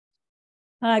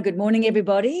Hi, good morning,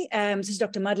 everybody. This is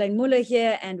Dr. Madeleine Muller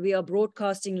here, and we are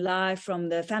broadcasting live from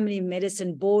the Family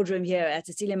Medicine Boardroom here at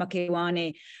Cecilia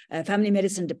Makiwane Family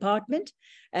Medicine Department.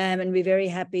 And we're very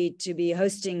happy to be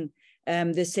hosting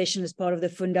this session as part of the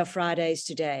Funda Fridays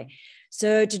today.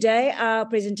 So today our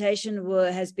presentation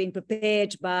has been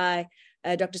prepared by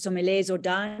Dr.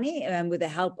 Dani with the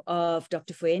help of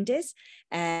Dr. Fuentes.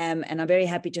 And I'm very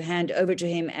happy to hand over to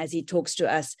him as he talks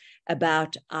to us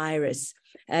about IRIS.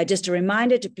 Just a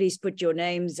reminder to please put your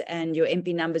names and your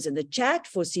MP numbers in the chat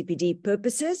for CPD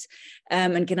purposes.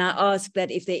 And can I ask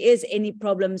that if there is any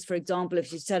problems, for example,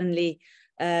 if you suddenly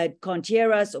can't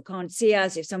hear us or can't see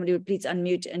us, if somebody would please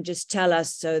unmute and just tell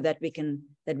us so that we can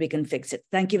fix it.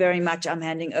 Thank you very much. I'm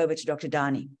handing over to Dr.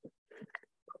 Dani.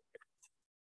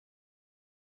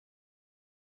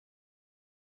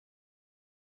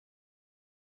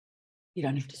 You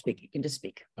don't have to speak, you can just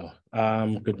speak.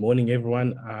 Good morning,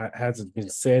 everyone. As it's been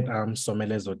said, I'm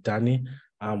Dr Dani.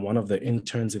 I'm one of the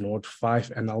interns in Ward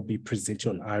 5, and I'll be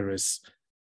presenting on IRIS.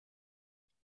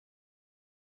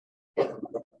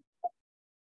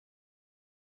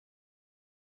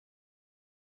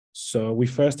 So we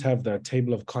first have the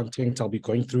table of contents. I'll be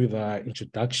going through the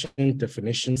introduction,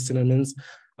 definitions, synonyms,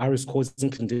 IRIS causing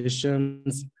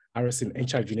conditions, IRIS in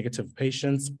HIV-negative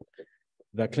patients,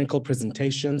 the clinical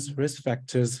presentations, risk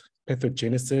factors,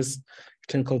 pathogenesis,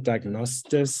 clinical diagnosis,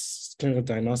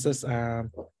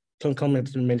 clinical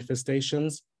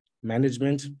manifestations,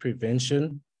 management,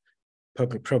 prevention,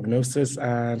 prognosis,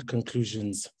 and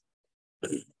conclusions.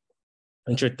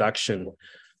 Introduction.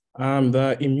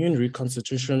 The immune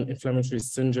reconstitution inflammatory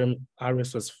syndrome,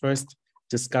 IRIS, was first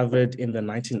discovered in the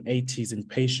 1980s in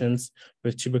patients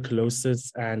with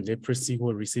tuberculosis and leprosy who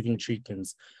were receiving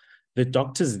treatments. The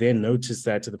doctors then noticed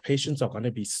that the patients are going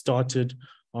to be started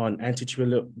on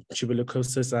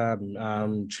anti-tuberculosis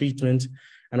treatment.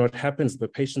 And what happens, the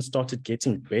patients started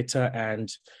getting better.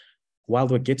 And while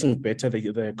they were getting better,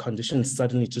 the conditions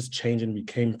suddenly just changed and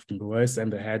became worse, and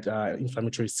they had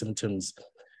inflammatory symptoms.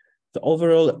 The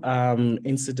overall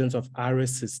incidence of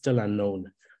IRIS is still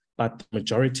unknown, but the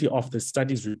majority of the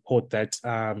studies report that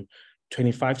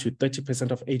 25 to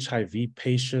 30% of HIV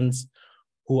patients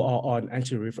who are on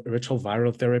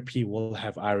antiretroviral therapy will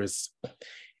have IRIS.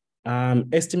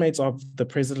 Estimates of the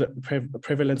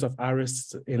prevalence of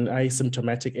IRIS in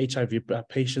asymptomatic HIV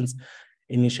patients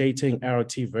initiating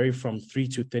ART vary from 3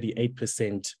 to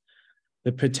 38%.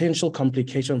 The potential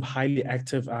complication of highly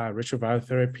active retroviral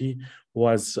therapy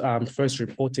was first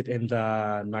reported in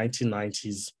the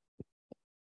 1990s.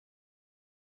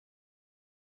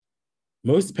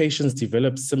 Most patients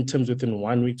develop symptoms within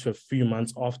 1 week to a few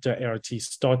months after ART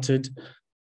started.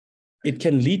 It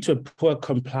can lead to a poor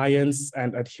compliance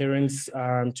and adherence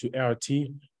to ART,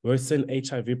 worsen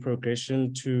HIV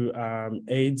progression to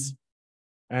AIDS,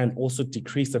 and also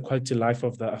decrease the quality of life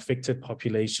of the affected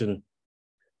population.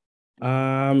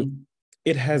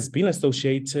 It has been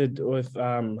associated with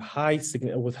high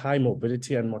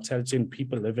morbidity and mortality in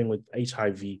people living with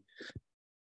HIV.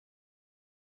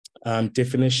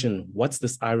 Definition, what's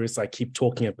this IRIS I keep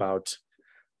talking about?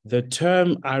 The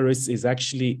term IRIS is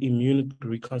actually immune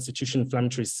reconstitution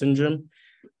inflammatory syndrome,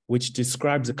 which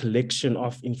describes a collection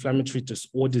of inflammatory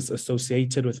disorders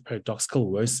associated with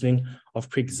paradoxical worsening of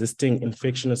pre-existing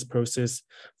infectious process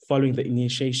following the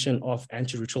initiation of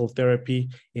antiretroviral therapy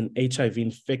in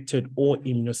HIV-infected or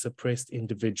immunosuppressed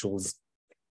individuals.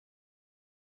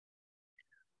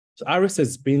 So IRIS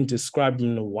has been described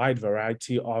in a wide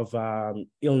variety of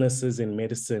illnesses in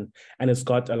medicine, and it's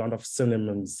got a lot of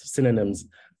synonyms.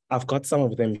 I've got some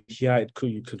of them here.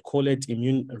 You could call it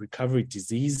immune recovery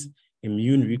disease,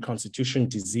 immune reconstitution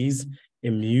disease,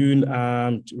 immune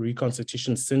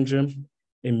reconstitution syndrome,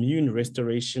 immune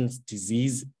restoration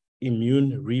disease,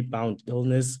 immune rebound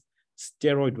illness,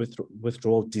 steroid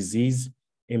withdrawal disease,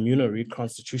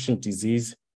 immunoreconstitution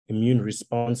disease, immune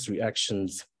response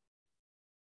reactions.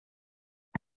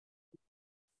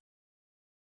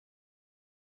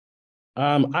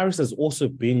 IRIS has also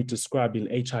been described in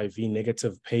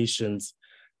HIV-negative patients.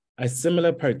 A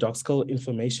similar paradoxical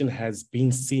information has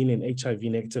been seen in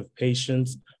HIV-negative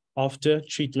patients after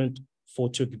treatment for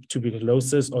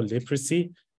tuberculosis or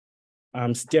leprosy,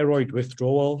 steroid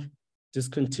withdrawal,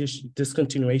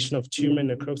 discontinuation of tumor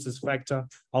necrosis factor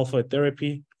alpha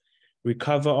therapy,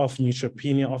 recovery of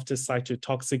neutropenia after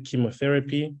cytotoxic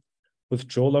chemotherapy,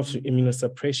 withdrawal of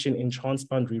immunosuppression in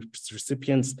transplant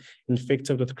recipients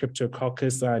infected with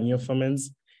Cryptococcus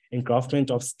neoformans,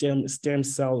 engraftment of stem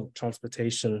cell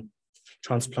transplantation.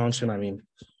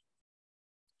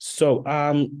 So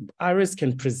IRIS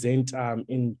can present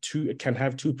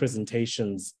have two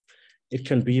presentations. It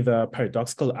can be the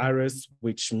paradoxical iris,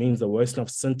 which means the worsening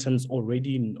of symptoms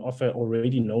of an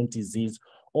already known disease,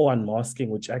 or unmasking,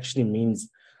 which actually means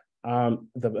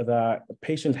the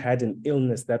patient had an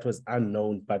illness that was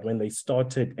unknown, but when they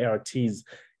started ARTs,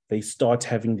 they start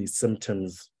having these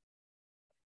symptoms.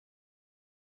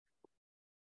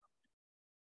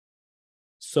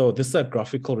 So this is a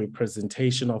graphical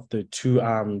representation of the two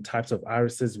types of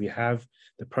irises we have.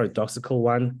 The paradoxical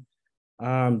one,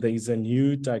 there is a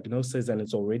new diagnosis and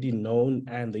it's already known,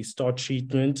 and they start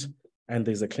treatment and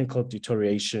there's a clinical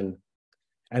deterioration.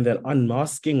 And then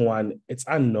unmasking one, it's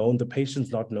unknown. The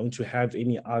patient's not known to have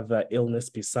any other illness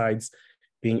besides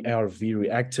being ARV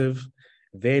reactive.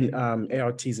 Then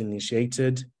ART is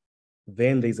initiated.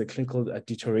 Then there's a clinical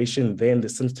deterioration. Then the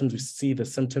symptoms, we see the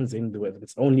symptoms in the,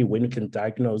 it's only when we can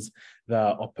diagnose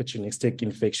the opportunistic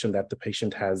infection that the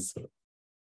patient has.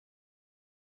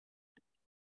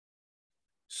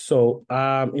 So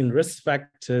in risk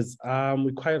factors,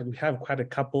 we have quite a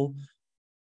couple.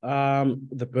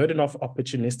 The burden of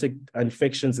opportunistic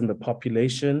infections in the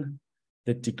population,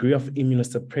 the degree of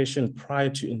immunosuppression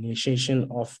prior to initiation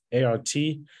of ART,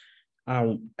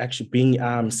 actually being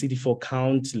CD4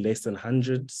 count less than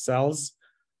 100 cells,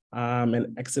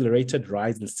 an accelerated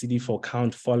rise in CD4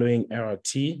 count following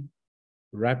ART,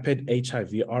 rapid HIV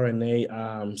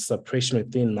RNA suppression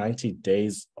within 90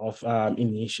 days of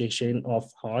initiation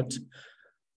of HART,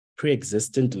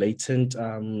 pre-existent latent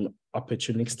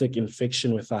opportunistic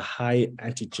infection with a high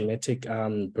antigenetic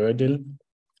burden.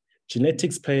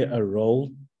 Genetics play a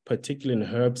role, particularly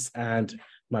in herbs and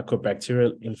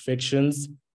microbacterial infections.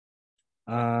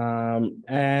 The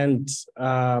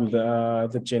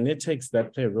genetics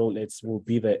that play a role, will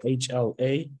be the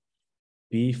HLA,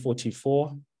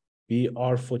 B44,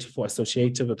 BR44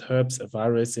 associated with herbs,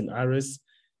 virus in iris,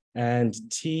 and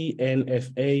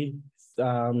TNFA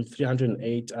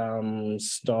 308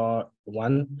 star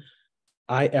 1,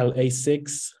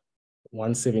 ILA6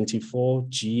 174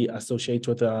 G associated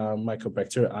with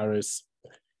microbacterial iris.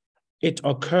 It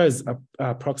occurs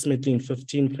approximately in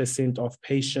 15% of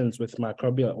patients with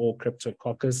microbial or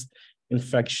cryptococcus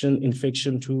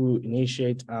infection to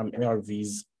initiate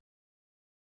ARVs.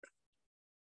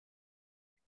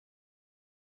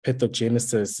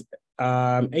 Pathogenesis.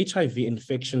 HIV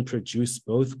infection produce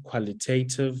both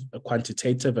quantitative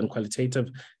and qualitative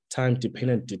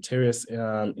time-dependent deleterious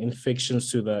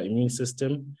infections to the immune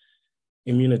system.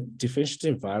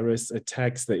 Immunodeficiency virus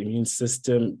attacks the immune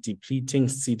system, depleting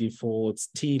CD4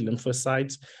 T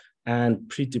lymphocytes and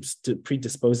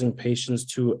predisposing patients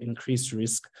to increased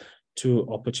risk to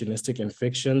opportunistic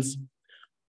infections.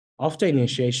 After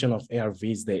initiation of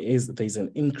ARVs, there's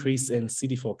an increase in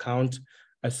CD4 count.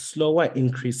 A slower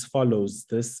increase follows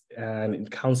this, and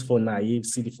it counts for naive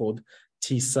CD4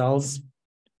 T cells.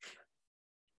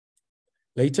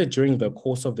 Later during the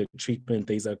course of the treatment,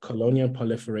 there's a colonial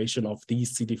proliferation of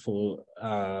these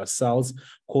CD4 cells,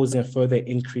 causing a further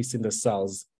increase in the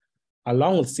cells.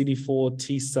 Along with CD4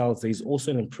 T cells, there's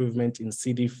also an improvement in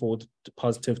CD4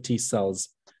 positive T cells.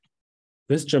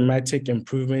 This dramatic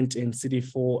improvement in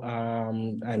CD4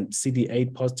 and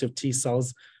CD8 positive T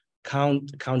cells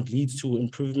count leads to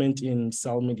improvement in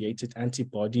cell-mediated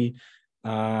antibody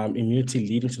immunity,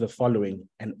 leading to the following: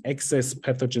 an excess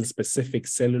pathogen-specific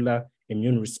cellular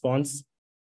immune response,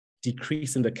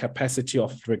 decrease in the capacity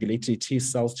of regulatory T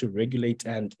cells to regulate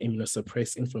and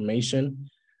immunosuppress inflammation,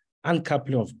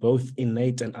 uncoupling of both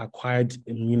innate and acquired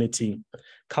immunity,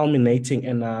 culminating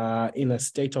in a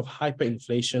state of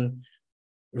hyperinflation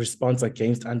response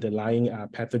against underlying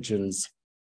pathogens.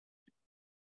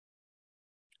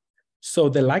 So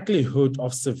the likelihood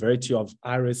of severity of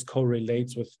iris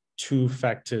correlates with two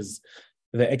factors: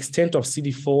 the extent of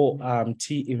CD4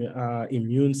 T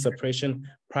immune suppression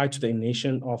prior to the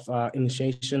initiation of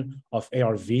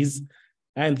ARVs,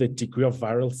 and the degree of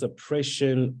viral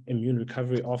suppression immune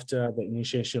recovery after the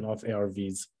initiation of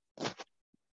ARVs.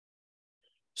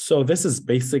 So this is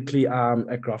basically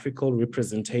a graphical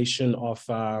representation of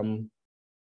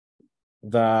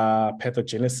the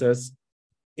pathogenesis.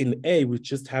 In A, we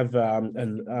just have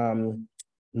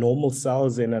normal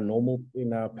cells in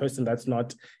a person that's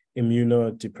not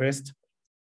immunodepressed.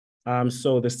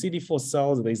 So the CD4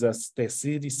 cells, there's the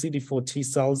CD4 T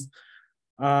cells.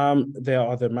 There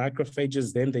are the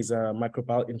macrophages. Then there's a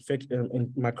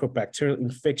microbacterial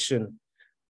infection.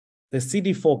 The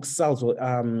CD4 cells will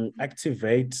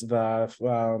activate the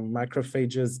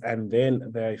macrophages, and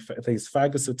then there's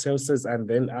phagocytosis, and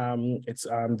then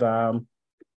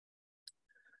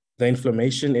the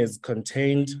inflammation is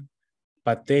contained.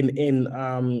 But then in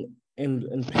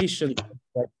patients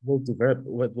that will develop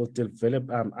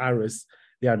iris,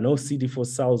 there are no CD4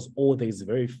 cells or there's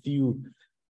very few,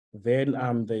 then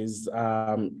there's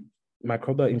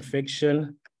microbial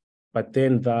infection, but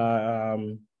then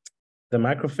the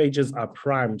macrophages are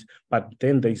primed, but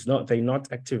then they're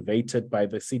not activated by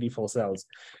the CD4 cells.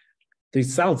 The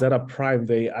cells that are primed,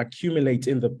 they accumulate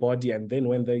in the body, and then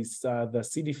when the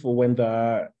CD4, when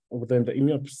the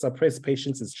immunosuppressed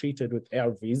patients is treated with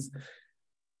ARVs,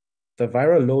 the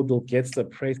viral load will get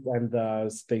suppressed, and the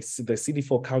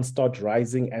CD4 counts start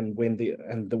rising. And when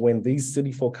these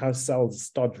CD4 count cells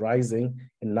start rising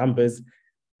in numbers,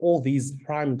 all these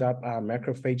primed up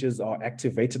macrophages are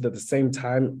activated at the same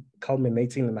time,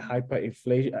 culminating in the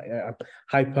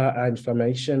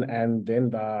hyperinflammation, and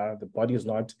then the body is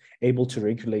not able to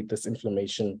regulate this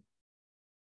inflammation.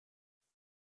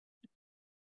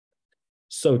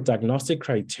 So, diagnostic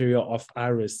criteria of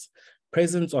IRIS: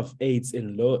 presence of AIDS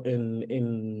in low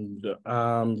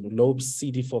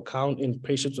CD4 count in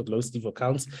patients with low CD4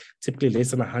 counts, typically less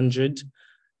than 100.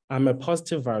 A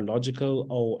positive virological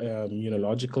or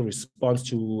immunological response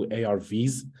to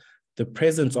ARVs, the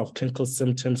presence of clinical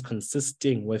symptoms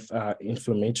consisting with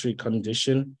inflammatory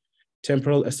condition,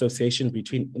 temporal association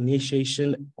between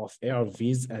initiation of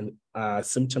ARVs and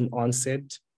symptom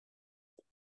onset.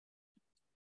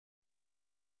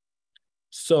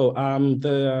 So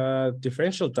the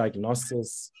differential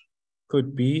diagnosis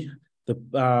could be the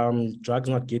drugs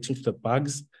not getting to the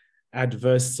bugs,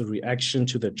 adverse reaction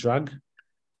to the drug,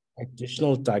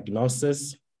 additional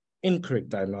diagnosis, incorrect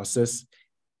diagnosis,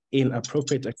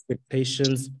 inappropriate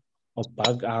expectations of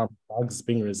bugs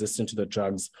being resistant to the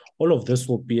drugs. All of this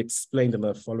will be explained in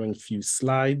the following few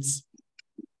slides.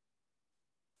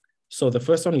 So the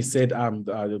first one, he said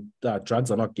the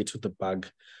drugs are not getting to the bug.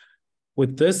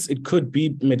 With this, it could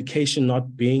be medication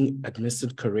not being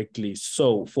administered correctly.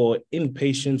 So for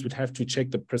inpatients, we'd have to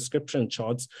check the prescription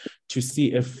charts to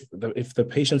see if the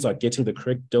patients are getting the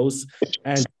correct dose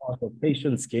and are the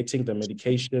patients getting the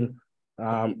medication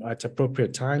at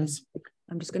appropriate times.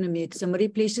 I'm just going to mute somebody.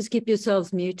 Please just keep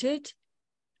yourselves muted.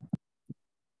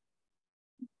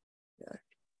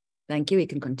 Thank you. We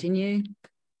can continue.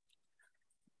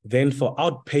 Then for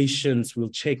outpatients, we'll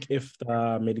check if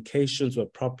the medications were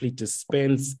properly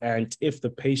dispensed and if the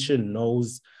patient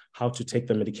knows how to take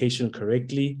the medication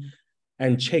correctly,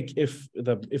 and check if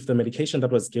the medication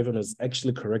that was given is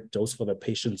actually correct dose for the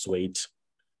patient's weight.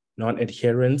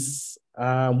 Non-adherence,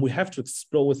 we have to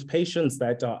explore with patients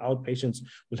that are outpatients,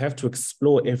 we'll have to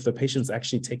explore if the patient's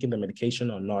actually taking the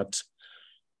medication or not.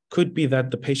 Could be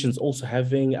that the patient's also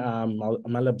having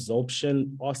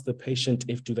malabsorption. Ask the patient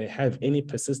if do they have any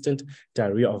persistent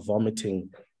diarrhea or vomiting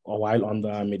while on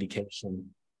the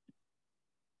medication.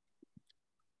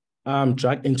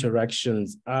 Drug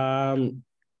interactions.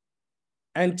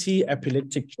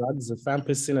 Anti-epileptic drugs,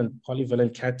 rifampicin and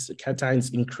polyvalent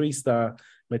cations increase the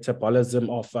metabolism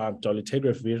of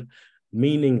dolutegravir,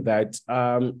 meaning that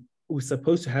we're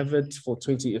supposed to have it for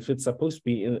 20, if it's supposed to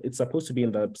be in, it's supposed to be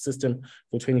in the system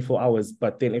for 24 hours,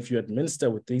 but then if you administer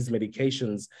with these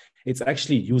medications, it's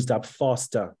actually used up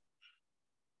faster.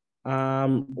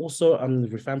 Also,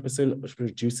 rifampicin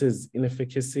reduces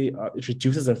inefficacy, it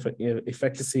reduces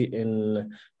efficacy in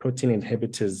protein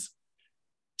inhibitors.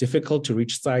 Difficult to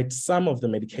reach site. Some of the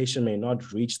medication may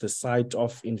not reach the site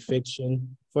of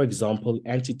infection. For example,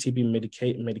 anti-TB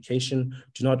medication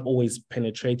do not always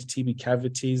penetrate TB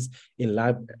cavities in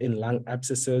lung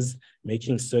abscesses,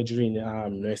 making surgery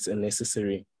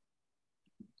necessary.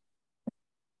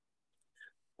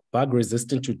 Bug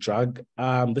resistant to drug.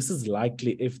 This is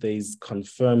likely if there is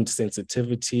confirmed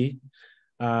sensitivity.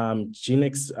 Gene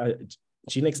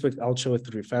expert ultra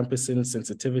with rifampicin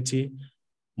sensitivity.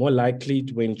 More likely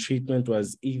when treatment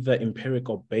was either empiric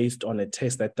or based on a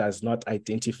test that does not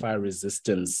identify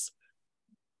resistance.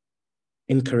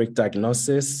 Incorrect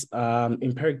diagnosis,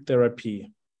 empiric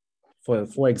therapy,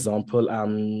 for example,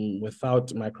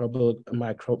 without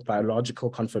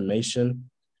microbiological confirmation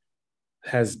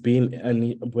has been,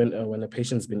 when a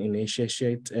patient's been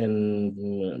initiated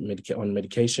on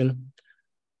medication.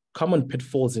 Common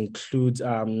pitfalls include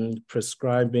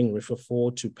prescribing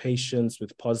Rifampicin to patients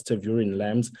with positive urine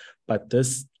LAMs, but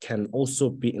this can also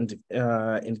be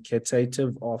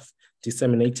indicative of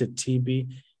disseminated TB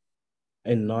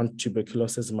and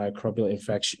non-tuberculosis microbial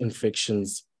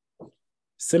infections.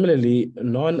 Similarly,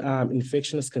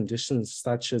 non-infectious conditions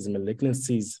such as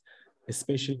malignancies,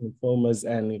 especially lymphomas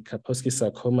and Kaposi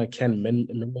sarcoma, can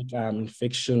mimic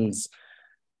infections.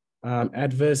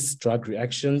 Adverse drug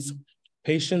reactions.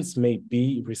 Patients may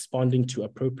be responding to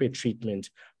appropriate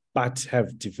treatment, but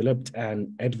have developed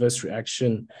an adverse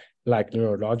reaction like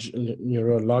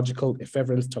neurological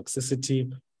efference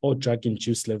toxicity or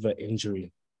drug-induced liver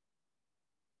injury.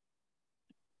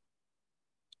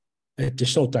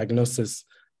 Additional diagnosis.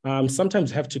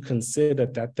 Sometimes have to consider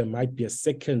that there might be a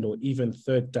second or even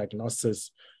third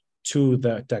diagnosis to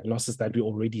the diagnosis that we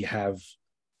already have.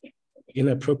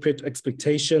 Inappropriate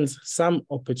expectations. Some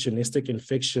opportunistic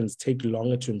infections take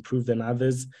longer to improve than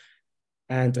others,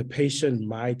 and a patient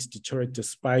might deteriorate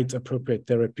despite appropriate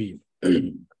therapy.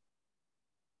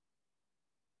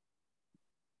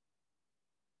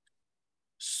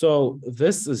 So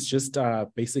this is just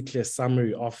basically a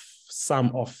summary of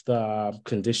some of the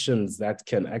conditions that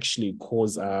can actually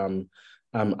cause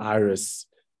iris.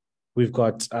 We've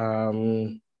got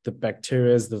the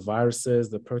bacteria, the viruses,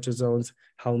 the protozoans,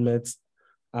 helminths,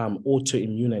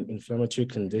 autoimmune and inflammatory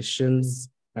conditions,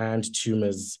 and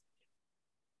tumors.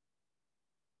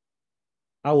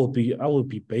 I will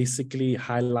be basically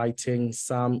highlighting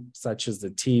some such as the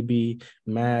TB,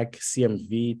 MAC,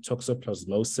 CMV,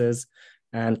 toxoplasmosis,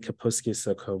 and Kaposi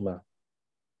sarcoma.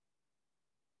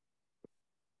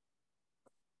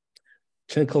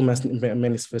 Clinical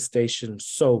manifestation.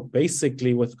 So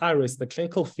basically with iris, the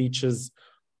clinical features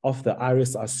of the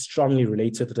iris are strongly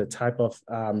related to the type of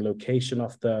location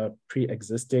of the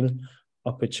pre-existing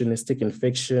opportunistic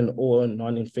infection or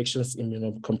non-infectious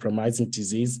immunocompromising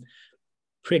disease.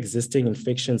 Pre-existing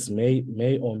infections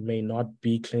may or may not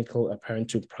be clinical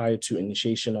apparent prior to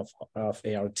initiation of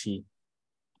ART.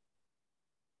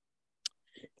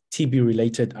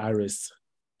 TB-related iris.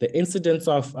 The incidence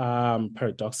of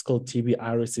paradoxical TB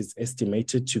iris is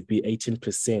estimated to be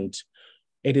 18%.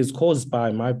 It is caused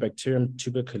by Mycobacterium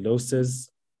tuberculosis.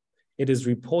 It is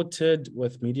reported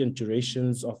with median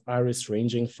durations of iris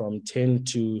ranging from 10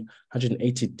 to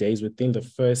 180 days within the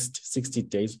first 60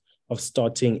 days of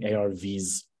starting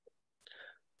ARVs.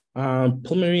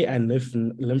 Pulmonary and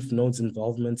lymph nodes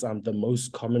involvements are the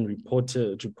most common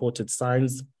reported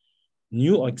signs.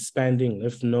 New or expanding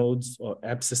lymph nodes or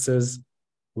abscesses,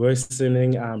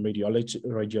 worsening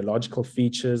radiological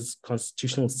features,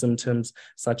 constitutional symptoms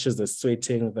such as the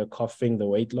sweating, the coughing, the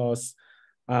weight loss,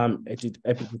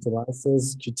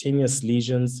 epididymitis, cutaneous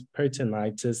lesions,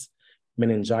 peritonitis,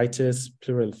 meningitis,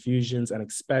 pleural effusions, and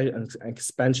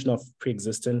expansion of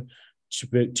pre-existing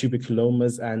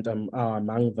tuberculomas and are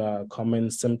among the common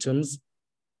symptoms.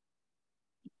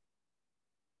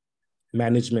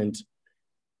 Management.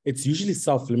 It's usually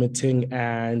self-limiting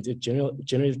and it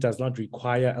generally does not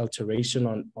require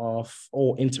alteration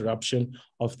or interruption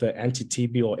of the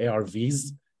anti-TB or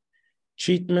ARVs.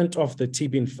 Treatment of the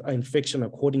TB infection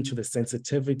according to the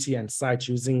sensitivity and site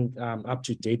using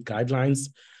up-to-date guidelines.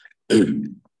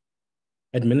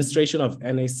 Administration of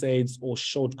NSAIDs or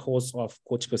short course of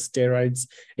corticosteroids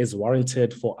is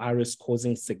warranted for iris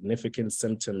causing significant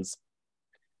symptoms.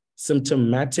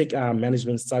 Symptomatic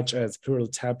management such as pleural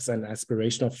taps and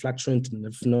aspiration of fluctuant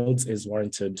lymph nodes is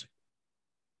warranted.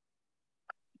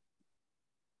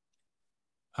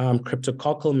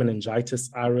 Cryptococcal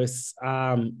meningitis iris.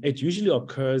 It usually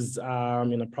occurs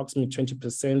in approximately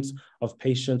 20% of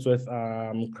patients with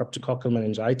cryptococcal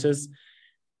meningitis.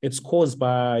 It's caused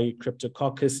by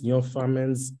Cryptococcus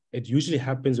neoformans. It usually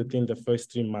happens within the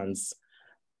first 3 months.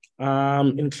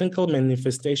 In clinical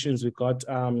manifestations, we've got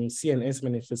CNS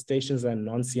manifestations and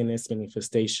non-CNS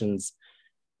manifestations.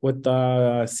 With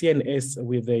the CNS,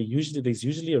 there's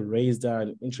usually a raised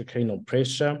intracranial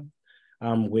pressure,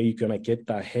 where you're gonna get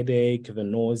the headache, the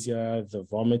nausea, the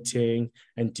vomiting,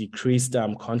 and decreased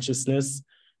consciousness.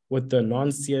 With the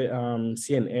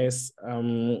non-CNS,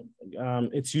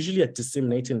 it's usually a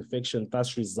disseminated infection,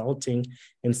 thus resulting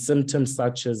in symptoms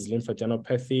such as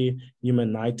lymphadenopathy,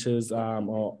 pneumonitis,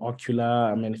 or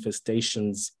ocular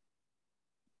manifestations.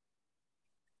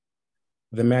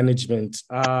 The management,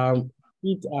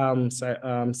 treat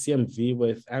CMV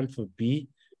with ampho-B,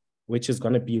 which is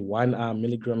going to be 1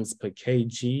 milligrams per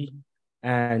kg,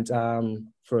 and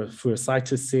for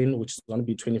cytosine, which is going to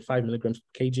be 25 milligrams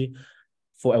per kg,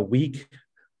 for a week.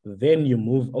 Then you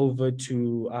move over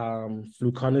to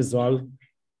fluconazole,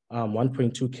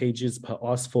 1.2 kgs per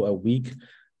os for a week.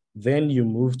 Then you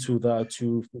move to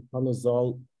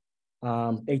fluconazole,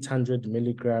 800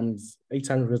 milligrams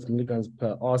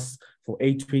per os for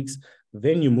 8 weeks.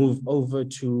 Then you move over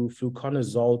to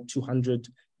fluconazole, 200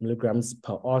 milligrams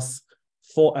per os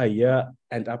for a year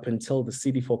and up until the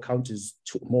CD4 count is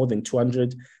more than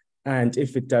 200. And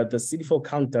if the CD4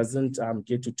 count doesn't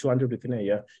get to 200 within a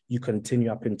year, you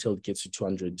continue up until it gets to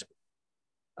 200.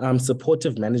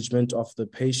 Supportive management of the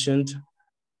patient.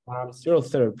 Steroid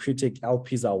therapeutic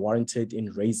LPs are warranted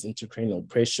in raised intracranial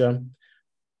pressure.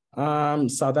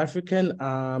 South African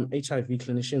HIV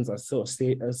Clinicians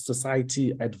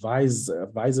Society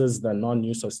advises the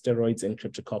non-use of steroids in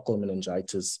cryptococcal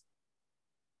meningitis.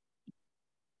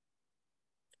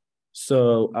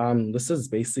 So this is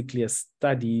basically a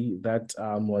study that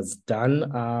was done,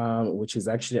 which is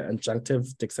actually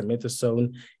adjunctive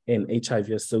dexamethasone in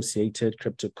HIV-associated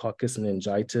cryptococcus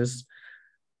meningitis.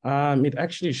 It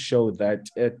actually showed that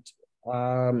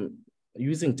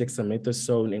using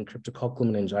dexamethasone in cryptococcal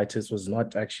meningitis was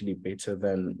not actually better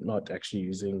than not actually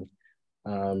using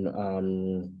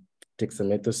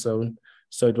dexamethasone.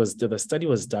 So the study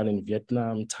was done in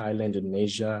Vietnam, Thailand,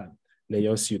 Indonesia,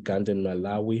 Laos, Uganda, and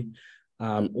Malawi.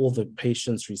 All the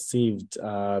patients received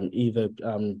either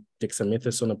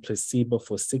dexamethasone or placebo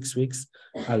for 6 weeks,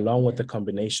 along with a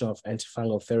combination of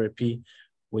antifungal therapy,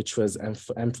 which was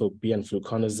ampho-B and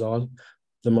fluconazole.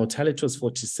 The mortality was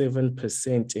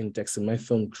 47% in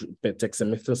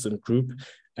dexamethasone group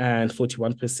and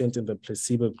 41% in the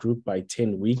placebo group by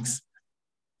 10 weeks.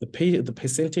 The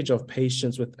percentage of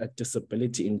patients with a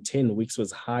disability in 10 weeks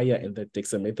was higher in the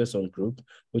dexamethasone group,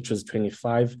 which was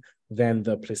 25%, than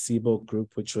the placebo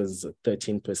group, which was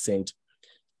 13%.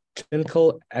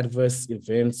 Clinical adverse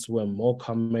events were more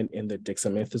common in the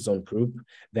dexamethasone group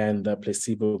than the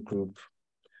placebo group.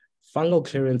 Fungal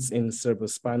clearance in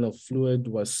cerebrospinal fluid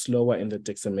was slower in the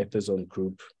dexamethasone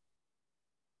group.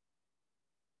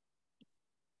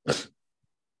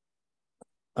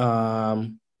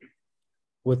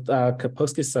 With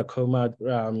Kaposi sarcoma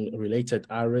related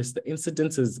iris, the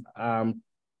incidence is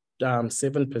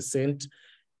 7%.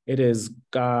 It is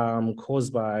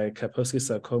caused by Kaposi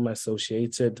sarcoma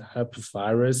associated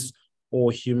herpesvirus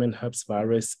or human herpes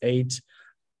virus 8.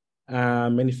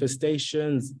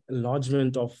 Manifestations,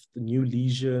 enlargement of new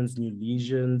lesions,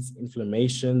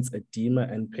 inflammations, edema,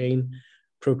 and pain.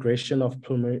 Progression of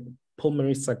pulmonary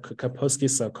Kaposi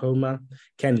sarcoma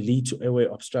can lead to airway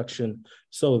obstruction.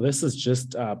 So this is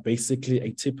just basically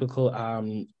a typical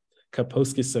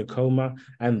Kaposi sarcoma,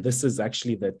 and this is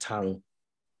actually the tongue.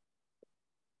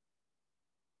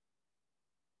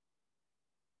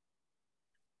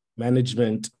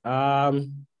 Management.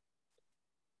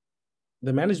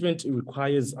 The management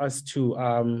requires us to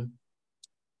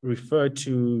refer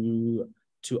to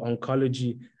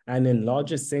oncology, and in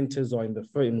larger centers or in the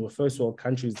first world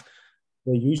countries,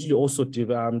 they usually also to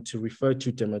refer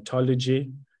to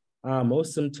dermatology.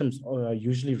 Most symptoms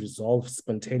usually resolve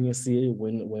spontaneously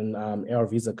when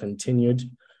ARVs are continued.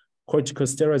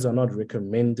 Corticosteroids are not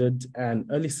recommended, and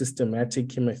early systematic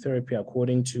chemotherapy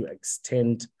according to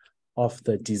extent of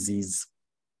the disease.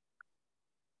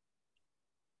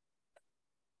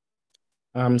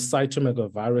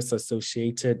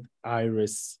 Cytomegalovirus-associated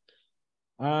iris,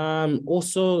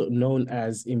 also known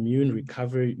as immune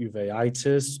recovery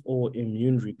uveitis or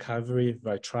immune recovery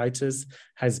vitritis,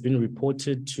 has been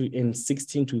reported in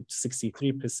 16 to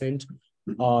 63%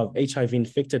 of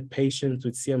HIV-infected patients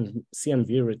with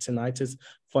CMV retinitis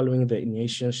following the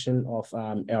initiation of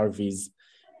ARVs.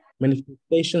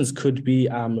 Manifestations could be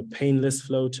painless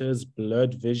floaters,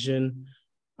 blurred vision,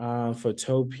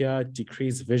 photopia,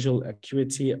 decreased visual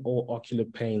acuity, or ocular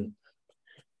pain.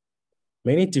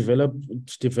 Many develop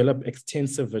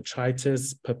extensive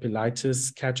vitritis,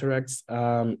 papillitis, cataracts,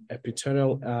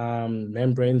 epithelial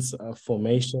membranes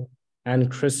formation,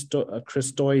 and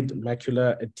cristoid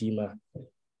macular edema.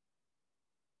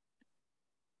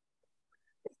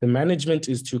 The management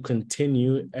is to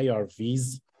continue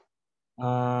ARVs.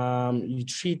 You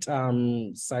treat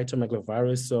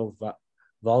cytomegalovirus of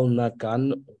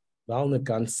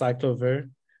valnagan-cyclovir,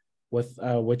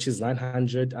 which is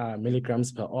 900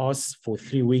 milligrams per oz for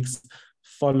 3 weeks,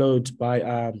 followed by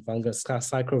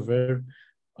valganciclovir,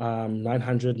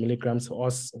 900 milligrams per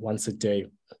oz once a day.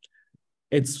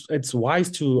 It's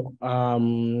wise to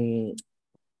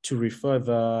refer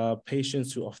the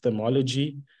patients to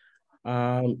ophthalmology,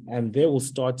 and they will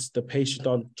start the patient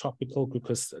on topical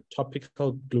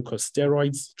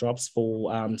glucosteroids drops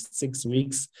for 6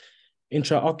 weeks.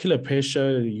 Intraocular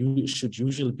pressure should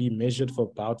usually be measured for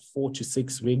about 4 to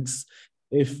 6 weeks.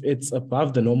 If it's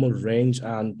above the normal range,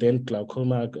 then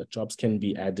glaucoma drops can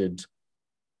be added.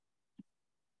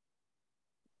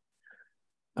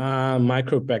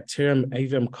 Mycobacterium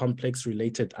avium complex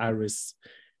related iris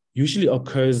usually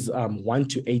occurs 1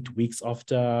 to 8 weeks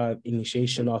after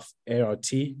initiation of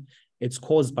ART. It's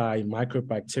caused by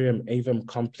Mycobacterium avium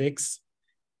complex.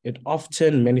 It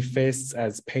often manifests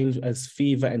as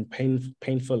fever and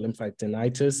painful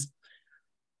lymphadenitis.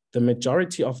 The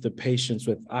majority of the patients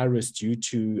with iris due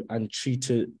to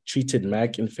treated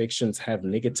MAC infections have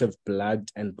negative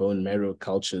blood and bone marrow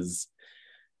cultures.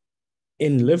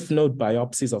 In lymph node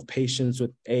biopsies of patients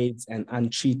with AIDS and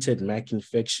untreated MAC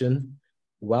infection,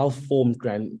 well-formed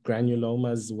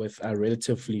granulomas with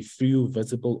relatively few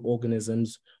visible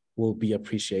organisms will be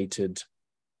appreciated.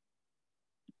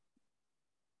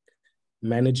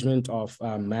 Management of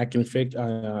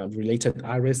MAC-related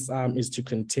iris is to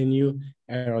continue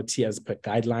ART as per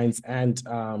guidelines and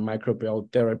microbial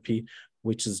therapy,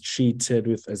 which is treated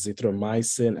with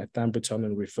azithromycin, ethambutol,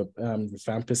 and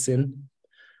rifampicin.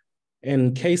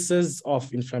 In cases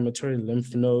of inflammatory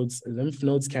lymph nodes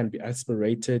can be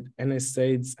aspirated.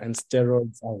 NSAIDs and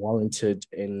steroids are warranted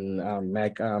in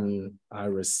MAC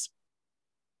iris.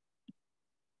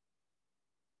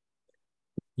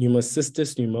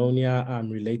 Pneumocystis pneumonia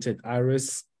related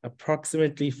iris,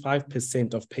 approximately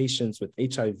 5% of patients with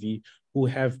HIV who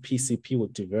have PCP will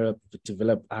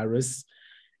develop iris.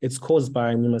 It's caused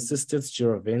by Pneumocystis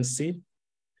jirovecii.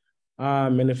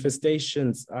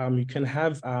 Manifestations, you can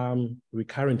have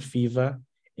recurrent fever,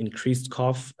 increased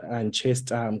cough and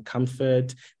chest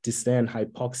comfort, dyspnea and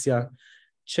hypoxia.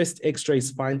 Chest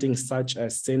x-rays findings such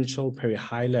as central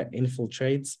perihilar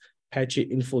infiltrates, patchy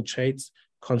infiltrates,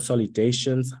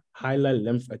 consolidations, hilar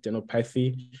lymph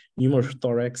adenopathy,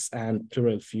 pneumothorax, and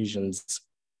pleural effusions.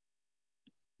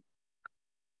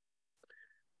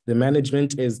 The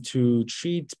management is to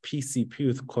treat PCP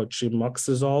with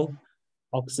cotrimoxazole,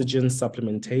 oxygen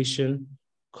supplementation,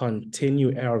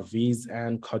 continue ARVs,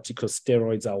 and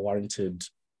corticosteroids are warranted.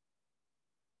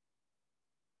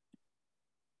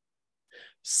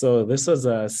 So this was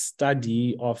a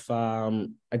study of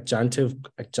adjunctive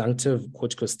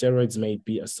corticosteroids may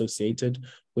be associated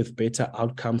with better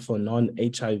outcome for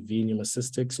non-HIV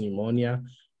pneumocystis pneumonia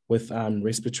with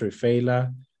respiratory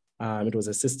failure. It was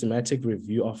a systematic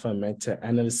review of a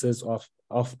meta-analysis of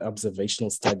observational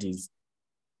studies.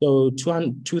 So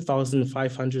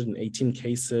 2,518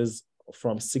 cases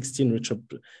from 16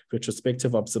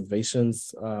 retrospective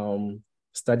observations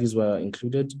studies were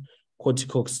included.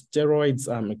 Corticosteroids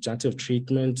adjunctive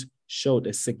treatment showed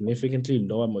a significantly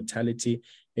lower mortality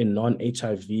in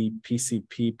non-HIV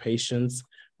PCP patients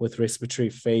with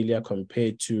respiratory failure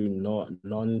compared to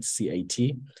non-CAT.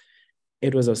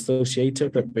 It was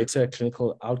associated with better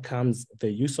clinical outcomes.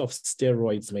 The use of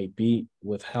steroids may be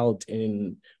withheld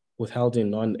in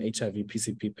non-HIV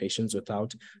PCP patients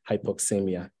without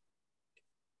hypoxemia.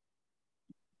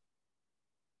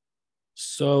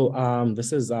 So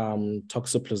this is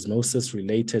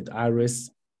toxoplasmosis-related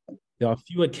iris. There are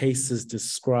fewer cases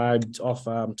described of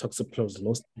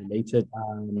toxoplasmosis-related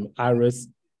iris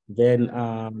than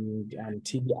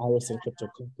TB iris and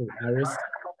cryptococcal iris.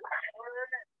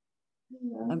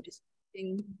 I'm just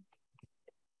thinking,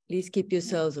 please keep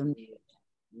yourselves on mute.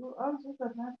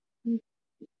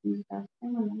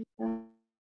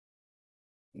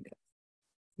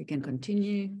 You can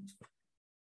continue.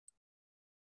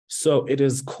 So it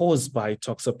is caused by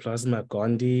Toxoplasma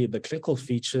gondii. The clinical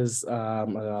features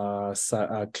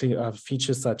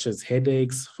features such as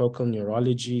headaches, focal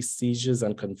neurology, seizures,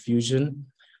 and confusion.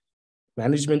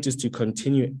 Management is to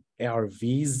continue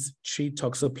ARVs, treat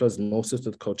toxoplasmosis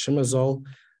with cotrimoxazole,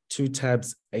 2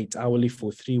 tabs 8 hourly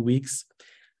for 3 weeks.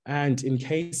 And in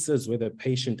cases where the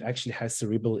patient actually has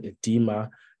cerebral edema,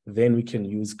 then we can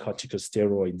use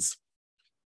corticosteroids.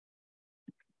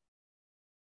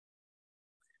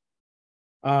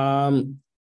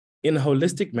 In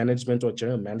holistic management or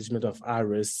general management of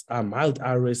iris, mild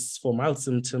iris, for mild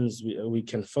symptoms,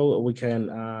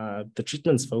 the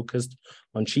treatment's focused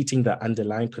on treating the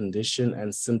underlying condition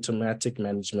and symptomatic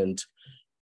management.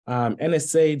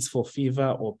 NSAIDs for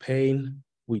fever or pain.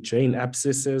 We drain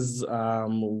abscesses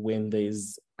when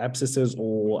there's abscesses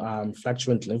or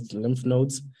fluctuant lymph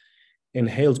nodes.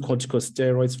 Inhaled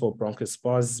corticosteroids for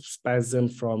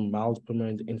bronchospasm from mild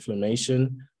permanent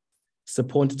inflammation.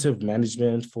 Supportive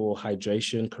management for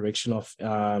hydration, correction of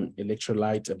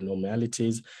electrolyte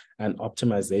abnormalities, and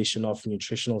optimization of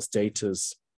nutritional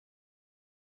status.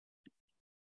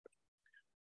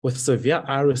 With severe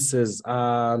irises,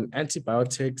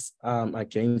 antibiotics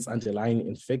against underlying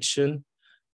infection.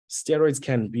 Steroids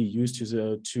can be used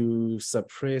to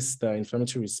suppress the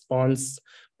inflammatory response,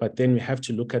 but then we have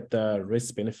to look at the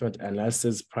risk-benefit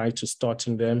analysis prior to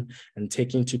starting them and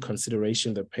take into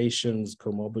consideration the patient's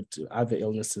comorbid other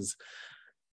illnesses.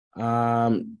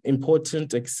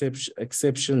 Important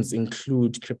exceptions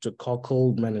include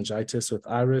cryptococcal meningitis with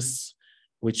iris,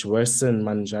 which worsen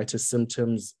meningitis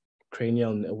symptoms,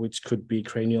 which could be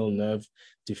cranial nerve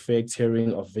defects,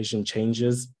 hearing or vision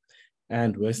changes,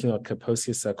 and worsening of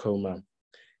Kaposi's sarcoma.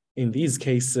 In these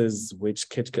cases, which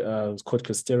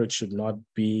corticosteroids should not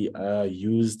be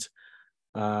used,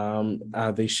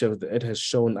 it has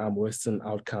shown worsened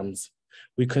outcomes.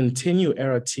 We continue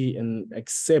ART in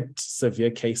except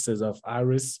severe cases of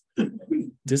iris.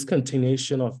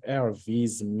 Discontinuation of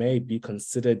ARVs may be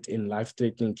considered in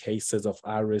life-threatening cases of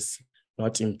iris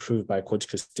not improved by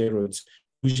corticosteroids,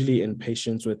 usually in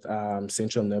patients with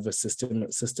central nervous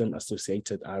system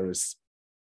associated iris.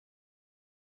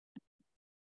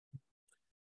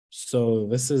 So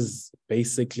this is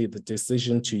basically the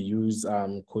decision to use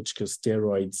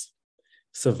corticosteroids.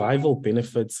 Survival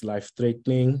benefits,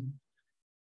 life-threatening,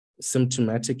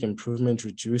 symptomatic improvement,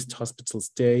 reduced hospital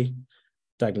stay,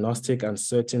 diagnostic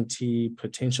uncertainty,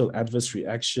 potential adverse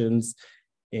reactions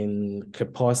in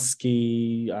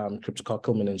Kaposi,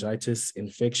 cryptococcal meningitis,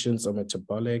 infections or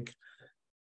metabolic.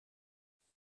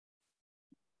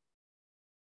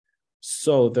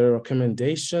 So the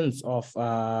recommendations of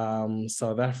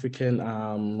South African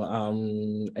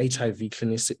HIV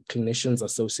Clinicians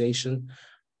Association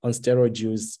on steroid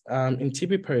use. In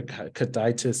TB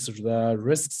pericarditis, the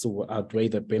risks outweigh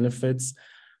the benefits,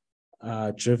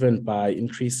 driven by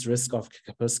increased risk of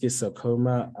Kaposi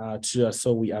sarcoma,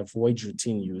 so we avoid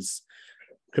routine use.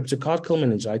 Cryptococcal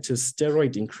meningitis,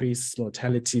 steroid increased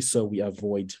mortality, so we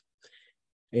avoid.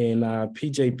 In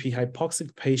PJP,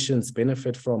 hypoxic patients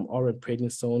benefit from oral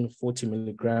prednisone 40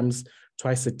 milligrams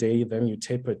twice a day, then you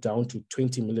taper down to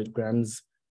 20 milligrams.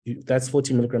 That's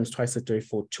 40 milligrams twice a day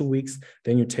for 2 weeks,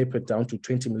 then you taper down to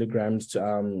 20 milligrams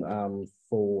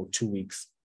for 2 weeks.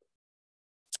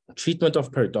 Treatment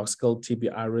of paradoxical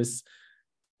TB iris,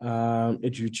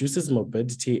 it reduces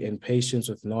morbidity in patients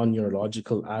with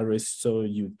non-neurological iris, so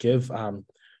you give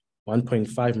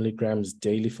 1.5 milligrams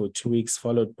daily for 2 weeks,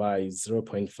 followed by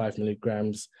 0.5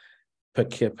 milligrams per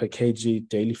kg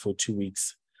daily for 2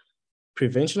 weeks.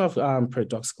 Prevention of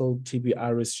paradoxical TB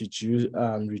iris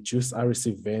reduce iris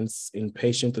events in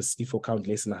patients with CD4 count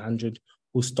less than 100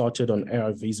 who started on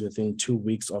ARVs within 2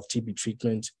 weeks of TB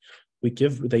treatment. They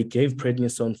gave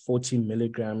prednisone 40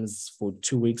 milligrams for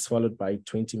 2 weeks, followed by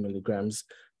 20 milligrams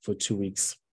for 2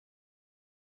 weeks.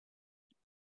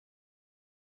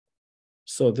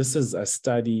 So this is a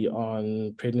study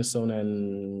on prednisone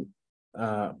and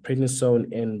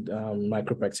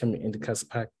Mycobacterium indicus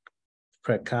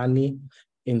praecarni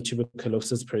in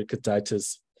tuberculosis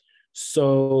pericarditis.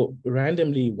 So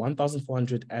randomly,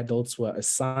 1,400 adults were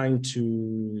assigned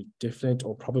to definite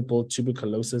or probable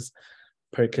tuberculosis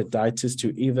pericarditis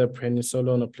to either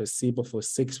prednisolone or placebo for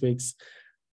 6 weeks,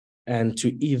 and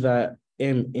to either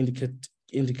M.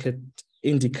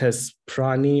 indicus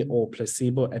prani or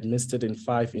placebo administered in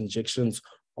 5 injections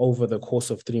over the course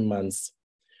of 3 months.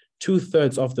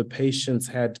 2/3 of the patients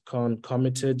had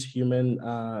concomitant human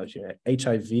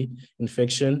HIV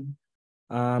infection.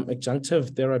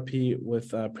 Adjunctive therapy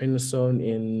with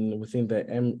prednisone within the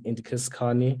M. indicus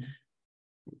prani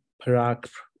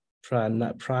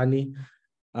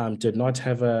did not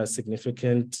have a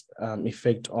significant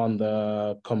effect on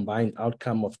the combined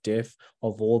outcome of death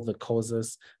of all the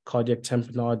causes, cardiac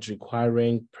tamponade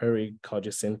requiring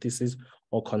pericardiocentesis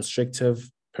or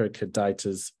constrictive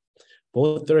pericarditis.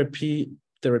 Both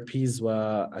therapies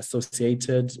were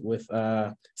associated with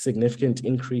a significant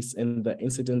increase in the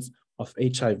incidence of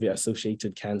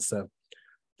HIV-associated cancer.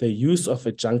 The use of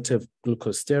adjunctive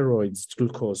glucose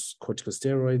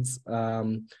corticosteroids,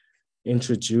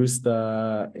 introduced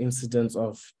the incidence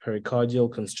of pericardial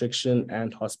constriction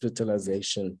and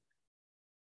hospitalization.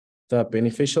 The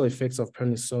beneficial effects of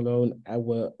prednisolone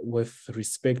were with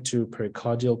respect to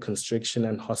pericardial constriction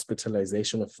and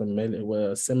hospitalization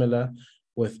were similar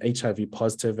with HIV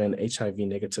positive and HIV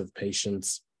negative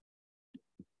patients.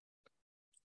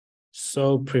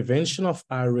 So prevention of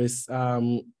iris,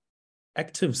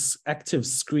 active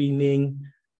screening,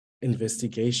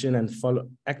 investigation and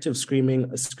active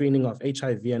screening of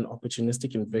HIV and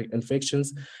opportunistic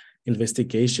infections,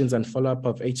 investigations and follow-up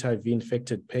of HIV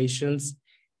infected patients,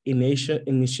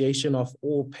 initiation of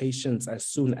all patients as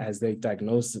soon as they're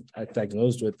diagnosed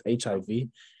with HIV,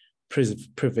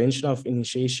 prevention of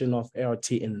initiation of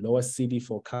ART in lower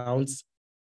CD4 counts,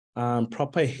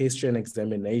 proper history and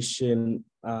examination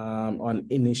on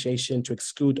initiation to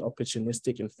exclude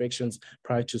opportunistic infections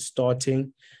prior to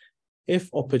starting.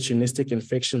 If opportunistic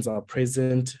infections are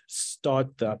present,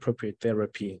 start the appropriate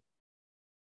therapy.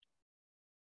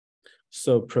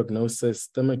 So prognosis,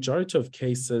 the majority of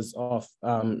cases of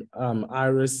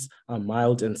iris are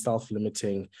mild and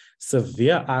self-limiting.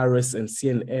 Severe iris and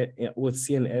with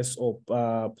CNS or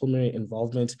pulmonary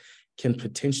involvement can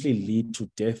potentially lead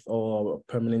to death or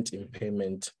permanent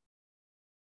impairment.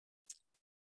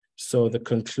 So the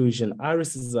conclusion,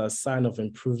 iris is a sign of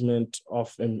improving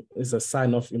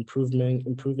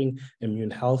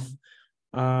immune health.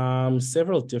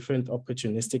 Several different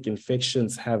opportunistic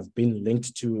infections have been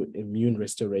linked to immune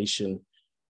restoration.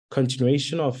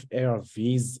 Continuation of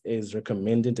ARVs is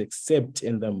recommended except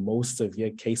in the most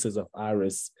severe cases of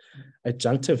iris.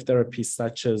 Adjunctive therapies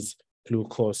such as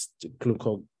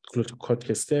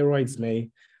glucocorticosteroids may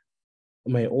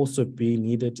also be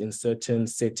needed in certain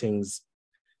settings.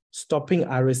 Stopping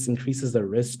iris increases the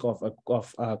risk of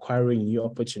acquiring new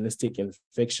opportunistic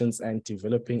infections and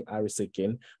developing iris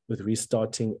again with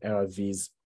restarting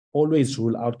ARVs. Always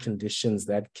rule out conditions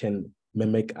that can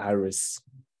mimic iris.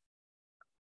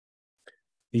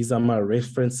 These are my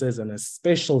references, and a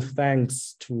special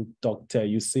thanks to Dr.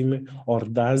 Yusimi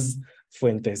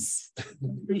Fuentes.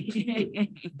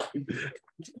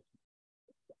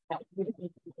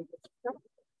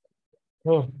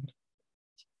 Oh.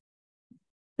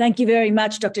 Thank you very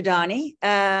much, Dr. Dani.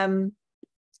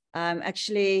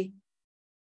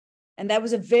 And that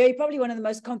was probably one of the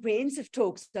most comprehensive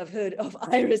talks I've heard of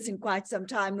iris in quite some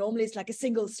time. Normally it's like a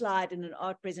single slide in an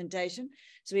art presentation.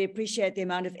 So we appreciate the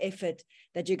amount of effort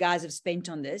that you guys have spent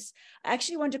on this. I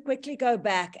actually want to quickly go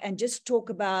back and just talk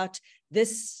about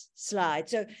this slide.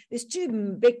 So there's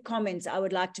two big comments I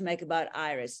would like to make about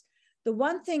iris. The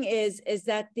one thing is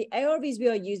that the ARVs we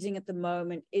are using at the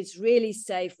moment is really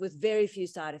safe with very few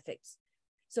side effects.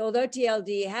 So although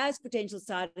TLD has potential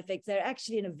side effects, they're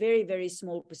actually in a very, very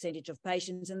small percentage of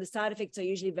patients, and the side effects are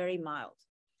usually very mild.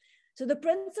 So the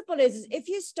principle is if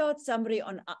you start somebody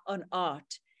on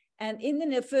ART, and in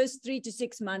the first 3 to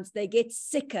 6 months, they get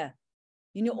sicker,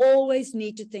 you always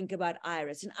need to think about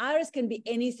iris. And iris can be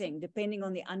anything depending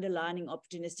on the underlying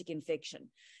opportunistic infection.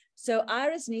 So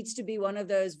iris needs to be one of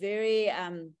those very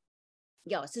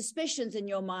suspicions in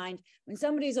your mind. When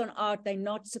somebody's on ART, they're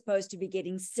not supposed to be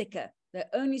getting sicker. They're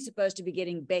only supposed to be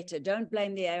getting better. Don't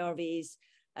blame the ARVs.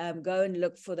 Go and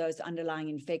look for those underlying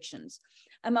infections.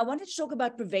 I wanted to talk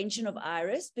about prevention of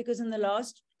iris because in the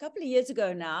last couple of years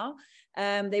ago now,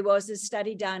 there was a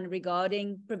study done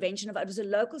regarding prevention of, it was a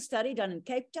local study done in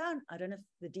Cape Town. I don't know if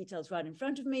the details right in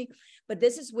front of me, but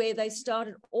this is where they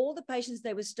started all the patients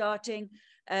they were starting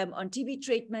on TB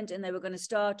treatment, and they were going to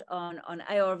start on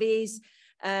ARVs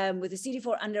with a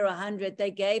CD4 under 100.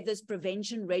 They gave this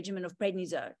prevention regimen of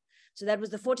prednisone. So that was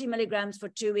the 40 milligrams for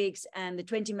 2 weeks and the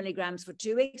 20 milligrams for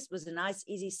 2 weeks. It was a nice,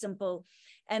 easy, simple,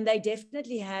 and they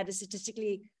definitely had a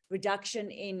statistically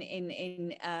reduction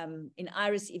in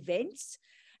iris events.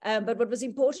 But what was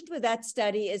important with that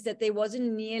study is that there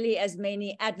wasn't nearly as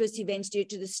many adverse events due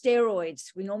to the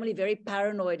steroids. We're normally very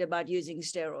paranoid about using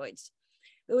steroids.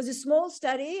 It was a small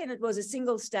study and it was a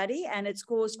single study, and it's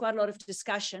caused quite a lot of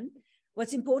discussion.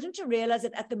 What's important to realize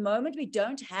that at the moment, we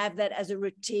don't have that as a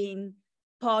routine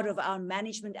part of our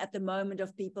management at the moment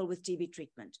of people with TB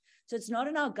treatment. So it's not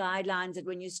in our guidelines that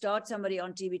when you start somebody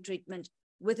on TB treatment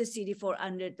with a CD4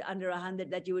 under 100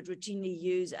 that you would routinely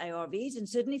use ARVs. And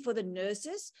certainly for the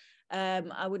nurses,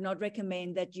 I would not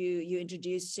recommend that you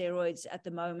introduce steroids at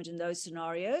the moment in those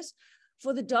scenarios.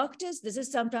 For the doctors, this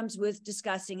is sometimes worth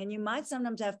discussing, and you might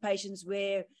sometimes have patients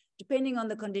where, depending on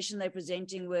the condition they're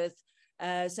presenting with,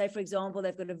 say, for example,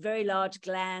 they've got a very large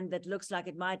gland that looks like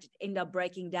it might end up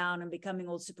breaking down and becoming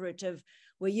all suppurative,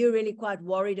 where you're really quite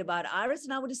worried about iris,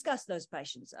 and I will discuss those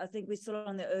patients. I think we're still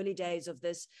on the early days of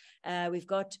this. We've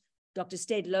got Dr.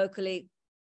 Stead locally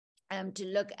to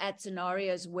look at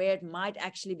scenarios where it might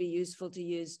actually be useful to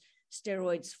use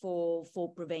steroids for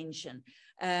prevention.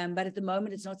 But at the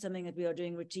moment, it's not something that we are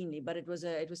doing routinely, but it was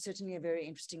certainly a very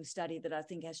interesting study that I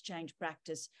think has changed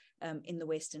practice in the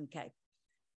Western Cape.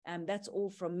 That's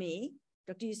all from me.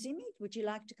 Dr. Yusimi, would you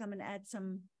like to come and add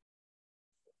some?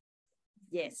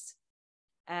 Yes.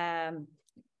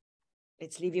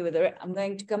 Let's leave you with it. I'm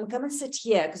going to come and sit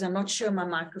here because I'm not sure my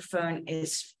microphone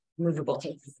is movable.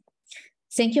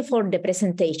 Thank you for the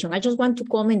presentation. I just want to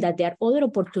comment that there are other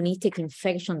opportunistic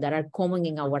infections that are common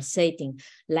in our setting,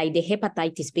 like the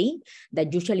hepatitis B,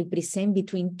 that usually present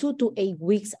between 2 to 8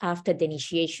 weeks after the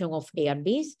initiation of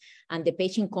ARVs, and the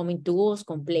patient coming to us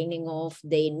complaining of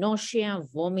the nausea,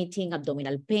 vomiting,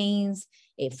 abdominal pains,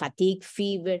 fatigue,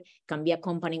 fever, can be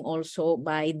accompanied also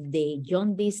by the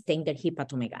jaundice, tender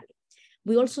hepatomegaly.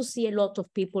 We also see a lot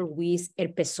of people with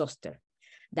herpes zoster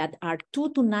that are 2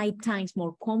 to 9 times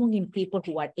more common in people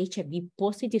who are HIV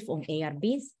positive on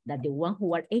ARVs than the ones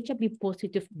who are HIV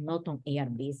positive not on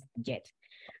ARVs yet.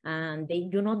 And they,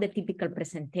 the typical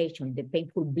presentation, the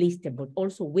painful blister, but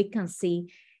also we can see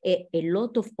a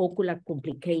lot of ocular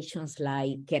complications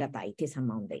like keratitis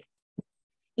among them.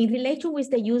 In relation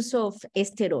with the use of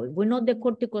steroids, we know the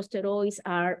corticosteroids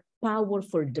are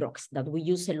powerful drugs that we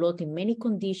use a lot in many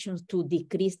conditions to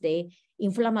decrease the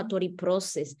inflammatory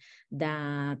process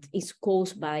that is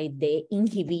caused by the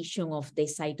inhibition of the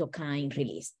cytokine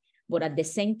release. But at the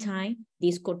same time,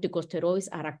 these corticosteroids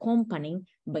are accompanied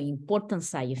by important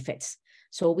side effects.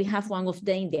 So we have one of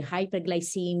them, the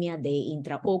hyperglycemia, the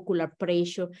intraocular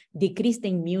pressure, decrease the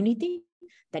immunity.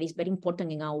 That is very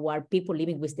important in our people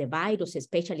living with the virus,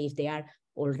 especially if they are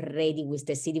already with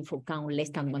the CD4 count less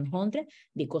than 100,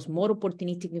 because more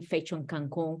opportunistic infection can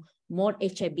come, more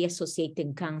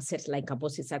HIV-associated cancers like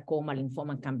Kaposi sarcoma,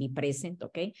 lymphoma can be present,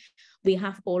 okay? We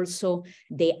have also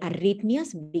the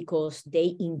arrhythmias because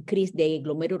they increase the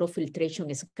glomerular filtration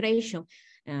excretion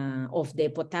of the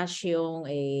potassium,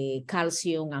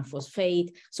 calcium, and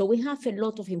phosphate. So we have a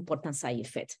lot of important side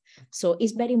effects. So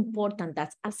it's very important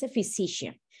that as a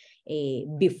physician,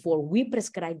 before we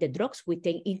prescribe the drugs, we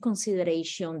take in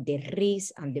consideration the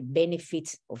risks and the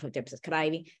benefits of the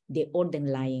prescribing the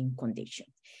underlying condition.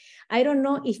 I don't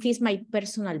know if it's my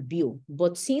personal view,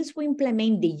 but since we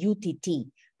implement the UTT,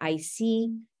 I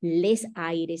see less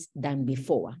iris than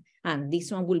before. And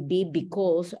this one will be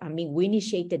because, we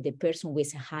initiated the person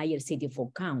with a higher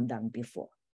CD4 count than before.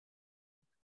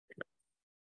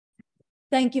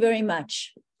 Thank you very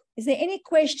much. Is there any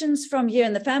questions from here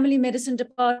in the Family Medicine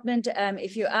Department?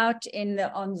 If you're out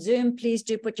on Zoom, please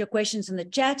do put your questions in the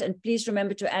chat, and please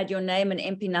remember to add your name and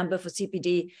MP number for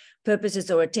CPD purposes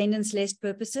or attendance list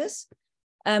purposes.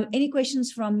 Any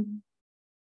questions from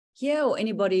here, or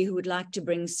anybody who would like to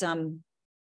bring some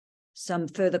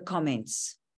further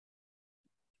comments?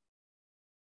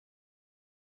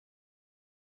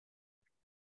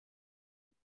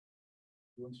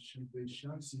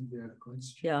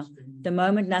 Yeah, the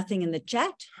moment nothing in the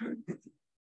chat.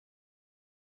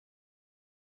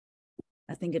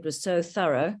 I think it was so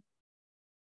thorough.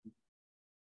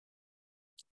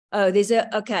 Oh,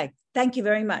 okay. Thank you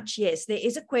very much. Yes, there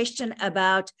is a question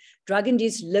about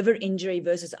drug-induced liver injury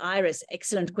versus iris.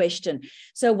 Excellent question.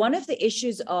 So one of the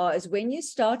issues is when you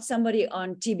start somebody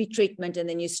on TB treatment and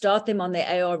then you start them on their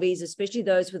ARVs, especially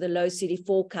those with the low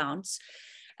CD4 counts,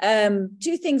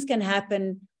 two things can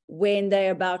happen when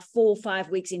they're about 4 or 5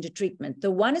 weeks into treatment.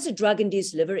 The one is a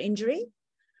drug-induced liver injury,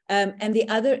 and the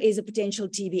other is a potential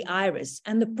TB iris.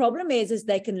 And the problem is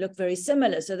they can look very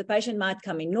similar. So the patient might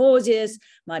come in nauseous,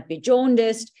 might be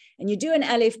jaundiced, and you do an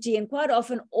LFT, and quite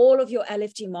often all of your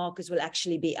LFT markers will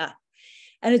actually be up.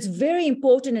 And it's very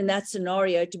important in that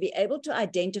scenario to be able to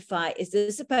identify, is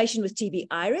this a patient with TB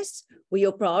iris, where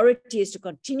your priority is to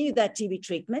continue that TB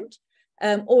treatment?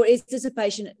 Or is this a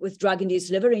patient with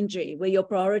drug-induced liver injury, where your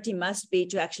priority must be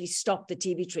to actually stop the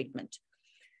TB treatment?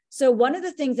 So one of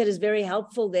the things that is very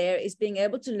helpful there is being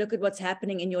able to look at what's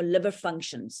happening in your liver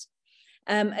functions.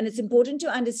 And it's important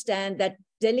to understand that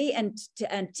DILI and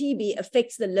TB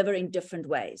affects the liver in different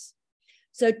ways.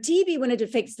 So TB, when it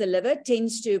affects the liver,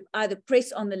 tends to either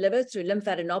press on the liver through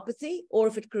lymphadenopathy, or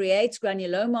if it creates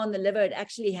granuloma on the liver, it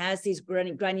actually has these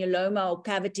granuloma or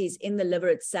cavities in the liver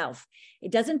itself.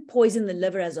 It doesn't poison the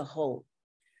liver as a whole.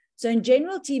 So in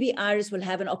general, TB iris will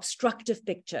have an obstructive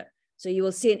picture. So you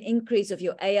will see an increase of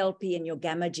your ALP and your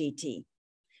gamma GT.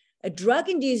 A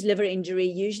drug-induced liver injury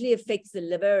usually affects the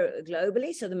liver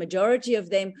globally. So the majority of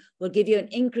them will give you an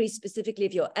increase specifically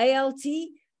of your ALT,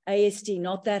 AST,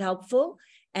 not that helpful,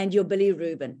 and your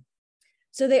bilirubin.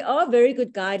 So there are very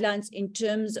good guidelines in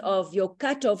terms of your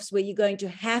cutoffs where you're going to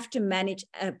have to manage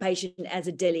a patient as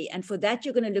a DILI. And for that,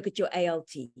 you're going to look at your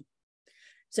ALT.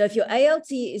 So if your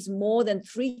ALT is more than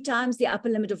 3 times the upper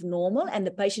limit of normal and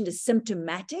the patient is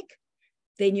symptomatic,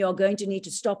 then you're going to need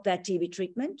to stop that TB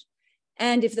treatment.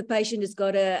 And if the patient has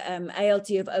got a ALT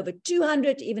of over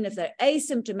 200, even if they're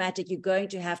asymptomatic, you're going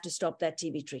to have to stop that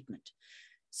TB treatment.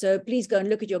 So please go and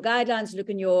look at your guidelines, look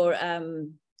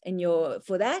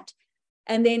for that.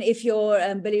 And then if your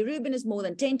bilirubin is more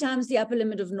than 10 times the upper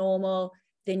limit of normal,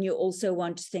 then you also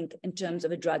want to think in terms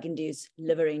of a drug-induced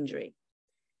liver injury.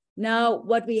 Now,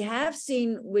 what we have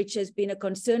seen, which has been a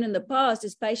concern in the past,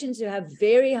 is patients who have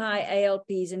very high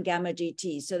ALPs and gamma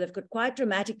GTs. So they've got quite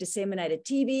dramatic disseminated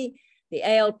TB. The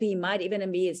ALP might even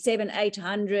be at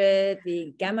 700-800.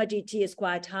 The gamma GT is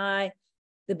quite high.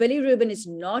 The bilirubin is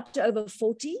not over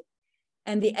 40,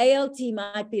 and the ALT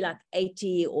might be like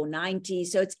 80 or 90.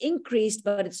 So it's increased,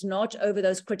 but it's not over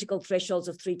those critical thresholds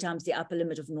of 3 times the upper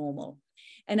limit of normal.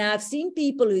 And I've seen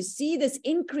people who see this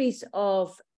increase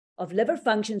of liver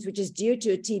functions, which is due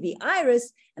to a TB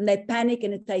iris, and they panic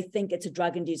and they think it's a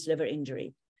drug-induced liver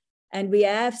injury. And we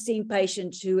have seen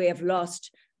patients who have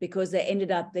lost because they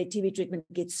ended up, their TB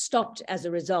treatment gets stopped as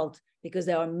a result because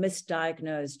they are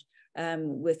misdiagnosed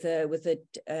with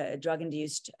a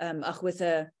drug-induced, with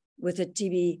a with a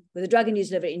TB, with a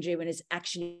drug-induced liver injury when it's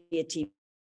actually a TB.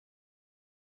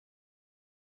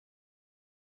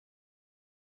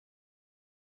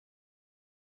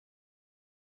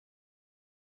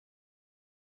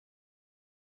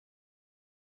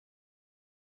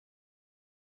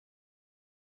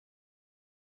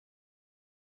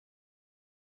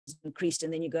 Increased,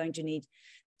 and then you're going to need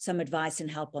some advice and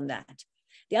help on that.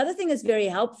 The other thing that's very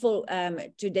helpful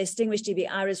to distinguish TB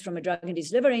iris from a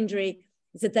drug-induced liver injury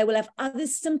is that they will have other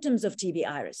symptoms of TB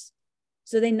iris.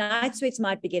 So their night sweats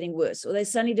might be getting worse, or they're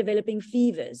suddenly developing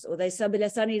fevers, or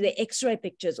suddenly the X-ray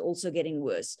picture is also getting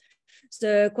worse.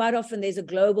 So quite often there's a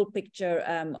global picture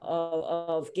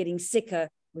of getting sicker,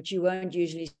 which you won't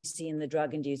usually see in the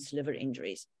drug-induced liver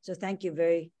injuries. So thank you,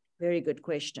 very, very good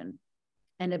question.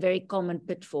 And a very common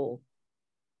pitfall.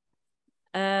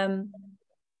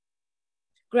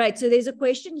 Great, so there's a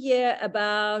question here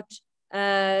about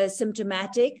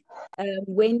symptomatic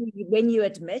when you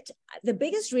admit. The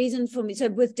biggest reason for me, so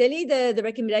with Delhi, the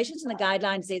recommendations and the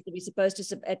guidelines says that we're supposed to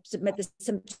submit the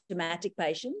symptomatic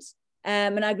patients.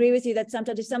 And I agree with you that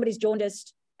sometimes if somebody's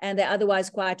jaundiced and they're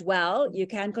otherwise quite well, you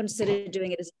can consider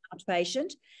doing it as an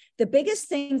outpatient. The biggest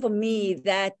thing for me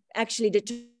that actually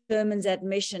determines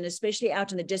admission, especially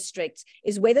out in the districts,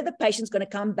 is whether the patient's going to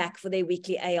come back for their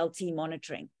weekly ALT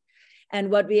monitoring. And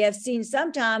what we have seen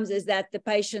sometimes is that the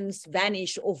patients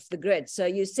vanish off the grid. So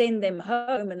you send them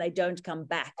home and they don't come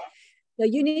back. So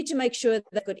you need to make sure that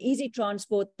they've got easy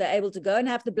transport, they're able to go and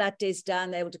have the blood test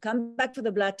done, they're able to come back for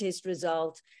the blood test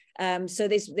result. So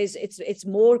it's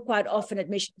more, quite often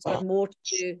admission's got more to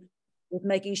do with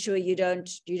making sure you don't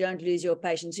lose your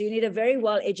patient. So you need a very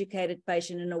well-educated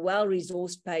patient and a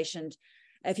well-resourced patient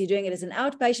if you're doing it as an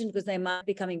outpatient, because they might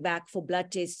be coming back for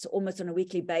blood tests almost on a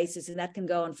weekly basis, and that can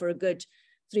go on for a good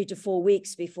 3 to 4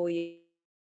 weeks before you're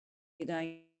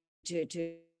going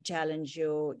to challenge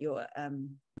your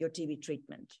TB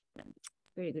treatment.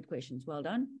 Very good questions. Well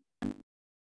done.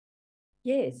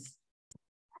 Yes.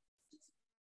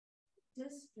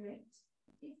 District,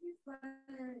 if you've got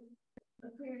a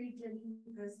query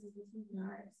versus the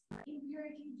TBIs,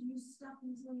 empirically, do you stop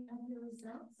until you have the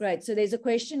results? Right. So there's a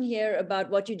question here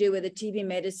about what you do with the TB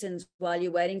medicines while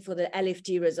you're waiting for the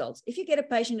LFT results. If you get a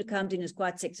patient who comes in who's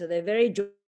quite sick, so they're very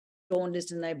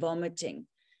jaundiced and they're vomiting,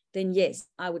 then yes,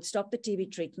 I would stop the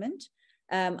TB treatment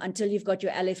until you've got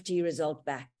your LFT result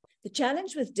back. The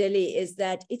challenge with Delhi is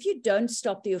that if you don't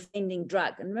stop the offending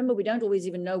drug, and remember, we don't always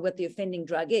even know what the offending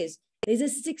drug is, there's a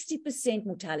 60%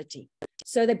 mortality.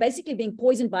 So they're basically being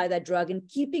poisoned by that drug and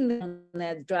keeping them on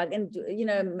that drug. And, you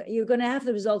know, you're going to have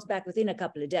the results back within a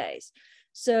couple of days.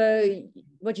 So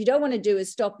what you don't want to do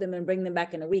is stop them and bring them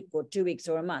back in a week or 2 weeks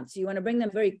or a month. So you want to bring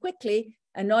them very quickly,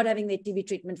 and not having their TB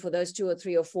treatment for those 2 or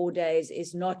 3 or 4 days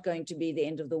is not going to be the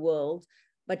end of the world.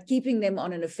 But keeping them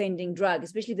on an offending drug,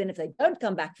 especially then if they don't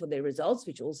come back for their results,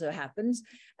 which also happens,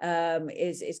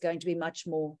 is going to be much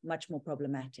more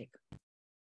problematic.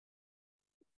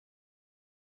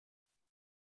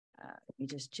 Let me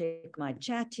just check my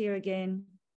chat here again.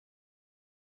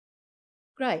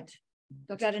 Great.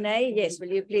 Dr. Dani, yes, will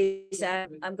you please,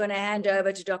 I'm going to hand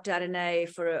over to Dr. Dani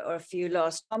for a few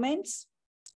last comments.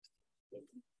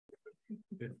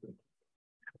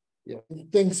 Yeah,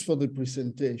 thanks for the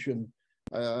presentation.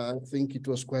 I think it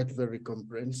was quite very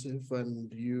comprehensive,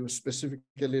 and you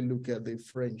specifically look at the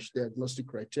French diagnostic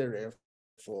criteria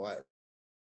for.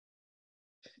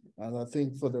 And I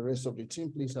think for the rest of the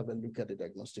team, please have a look at the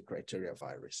diagnostic criteria of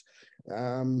iris.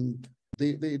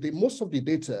 The most of the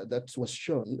data that was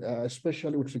shown,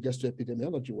 especially with regards to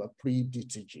epidemiology, were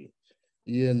pre-DTG,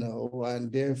 you know,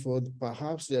 and therefore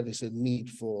perhaps there is a need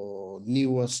for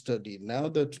newer study. Now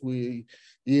that we,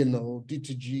 you know,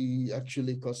 DTG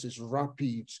actually causes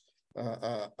rapid,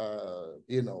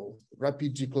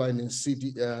 rapid decline in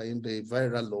in the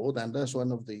viral load, and that's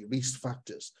one of the risk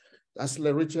factors.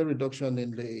 Accelerated reduction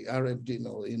in the RFD,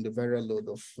 in the viral load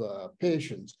of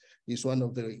patients is one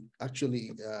of the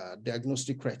actually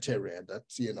diagnostic criteria that,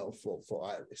 for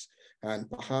iris.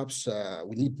 And perhaps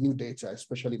we need new data,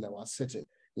 especially in our setting,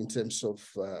 in terms of,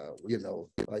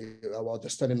 our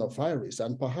understanding of iris.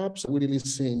 And perhaps we're really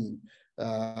seeing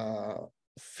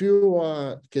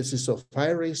fewer cases of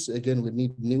iris. Again, we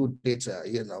need new data.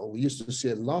 We used to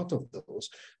see a lot of those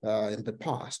in the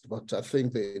past, but I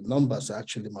think the numbers are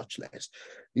actually much less.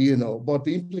 But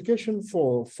the implication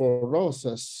for us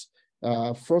as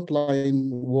frontline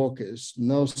workers,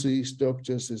 nurses,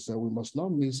 doctors, is that we must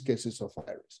not miss cases of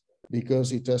iris,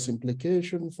 because it has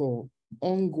implication for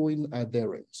ongoing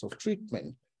adherence of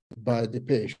treatment by the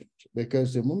patient,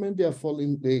 because the moment they are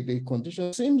falling, the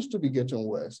condition seems to be getting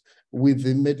worse. With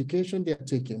the medication they are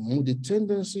taking, the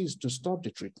tendency is to stop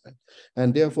the treatment.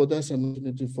 And therefore, that's an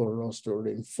opportunity for us to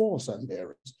reinforce an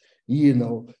area,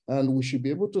 and we should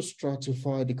be able to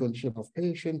stratify the condition of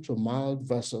patient to mild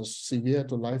versus severe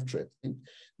to life-threatening.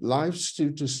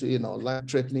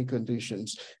 Life-threatening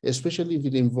conditions, especially if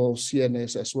it involves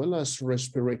CNS as well as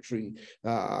respiratory,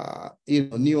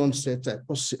 new onset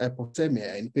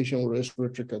hypothermia in patient with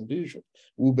respiratory condition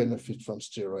will benefit from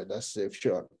steroid, that's safe,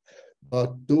 sure.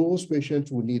 But those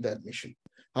patients will need admission.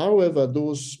 However,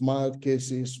 those mild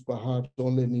cases perhaps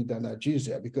only need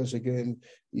analgesia because, again,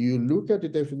 you look at the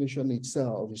definition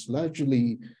itself, it's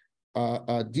largely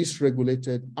a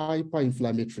dysregulated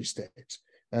hyperinflammatory state.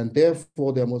 And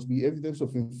therefore, there must be evidence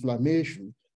of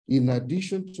inflammation in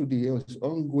addition to the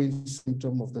ongoing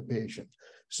symptom of the patient.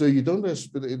 So you don't,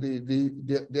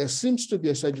 there seems to be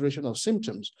a exaggeration of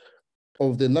symptoms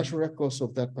of the natural cause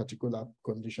of that particular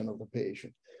condition of the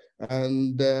patient.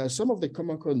 And some of the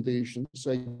common conditions,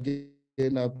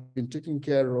 again, have been taken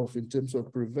care of in terms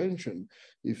of prevention.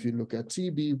 If you look at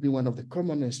TB, being one of the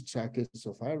commonest cases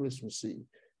of high risk we see,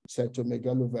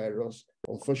 cytomegalovirus.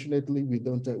 Unfortunately, we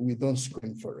don't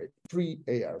screen for it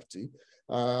pre-ART,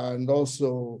 and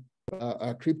also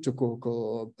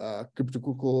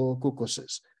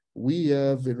cryptococcosis. We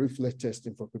have a reflex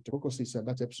testing for cryptococcosis, and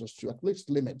that helps us to at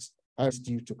least limit as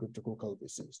due to cryptococcal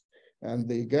disease. And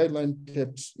the guideline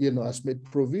has made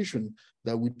provision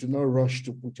that we do not rush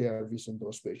to put ARVs in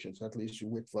those patients. At least you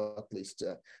wait for at least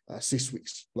 6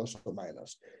 weeks, plus or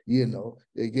minus.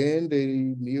 Again,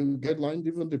 the new guideline,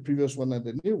 even the previous one and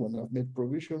the new one, have made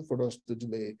provision for us to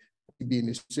delay TB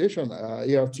initiation,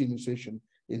 ART initiation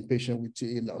in patients with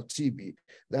TB.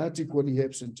 That equally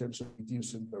helps in terms of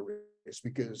reducing the risk,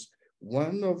 because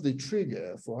one of the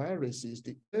trigger for high risk is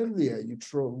the earlier you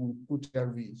put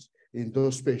ARVs in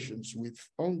those patients with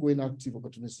ongoing active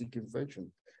opportunistic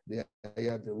infection, they are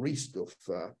at the risk of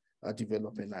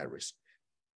developing high risk.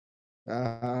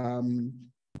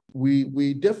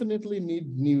 We definitely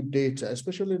need new data,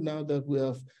 especially now that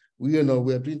we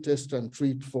are doing test and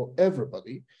treat for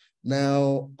everybody.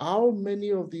 Now, how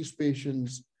many of these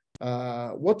patients,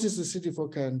 what is the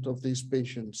CD4 count of these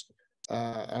patients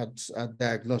at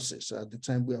diagnosis at the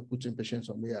time we are putting patients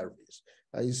on ARVs?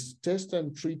 Is test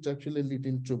and treat actually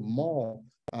leading to more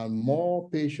and more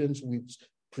patients with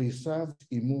preserved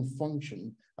immune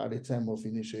function at the time of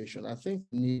initiation? I think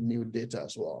we need new data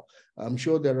as well. I'm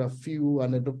sure there are a few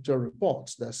anecdotal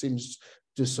reports that seems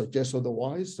to suggest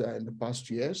otherwise in the past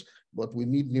years, but we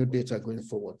need new data going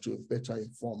forward to better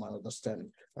inform and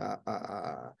understand,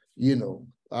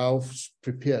 how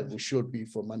prepared we should be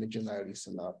for managing high risk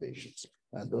in our patients.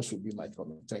 And those would be my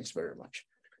comments. Thanks very much.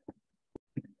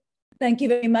 Thank you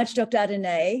very much, Dr.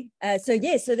 Dani. So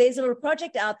there's a little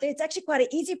project out there. It's actually quite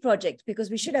an easy project because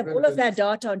we should have all of our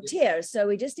data on tiers. So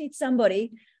we just need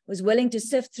somebody who's willing to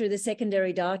sift through the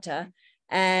secondary data,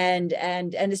 and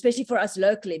especially for us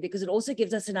locally, because it also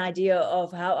gives us an idea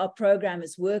of how our program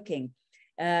is working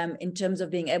in terms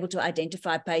of being able to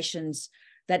identify patients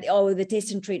that, the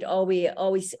test and treat, are we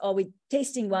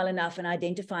testing well enough and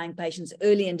identifying patients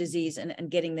early in disease and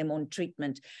getting them on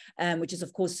treatment, which is,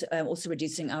 of course, also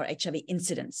reducing our HIV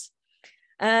incidence.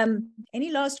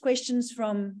 Any last questions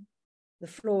from the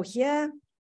floor here?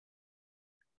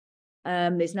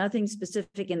 There's nothing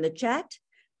specific in the chat.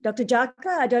 Dr. Jaka,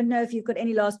 I don't know if you've got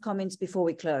any last comments before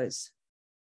we close.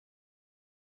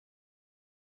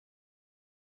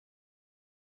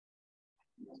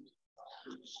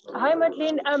 Hi,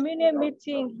 Madeleine. I'm in a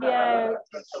meeting here.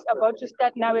 It's about to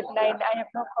start now at 9. I have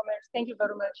no comments. Thank you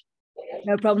very much.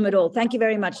 No problem at all. Thank you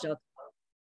very much, Doc.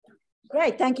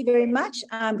 Great. Thank you very much.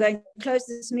 I'm going to close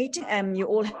this meeting. You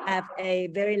all have a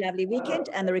very lovely weekend,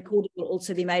 and the recording will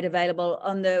also be made available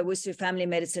on the WUSU Family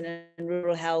Medicine and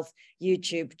Rural Health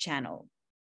YouTube channel.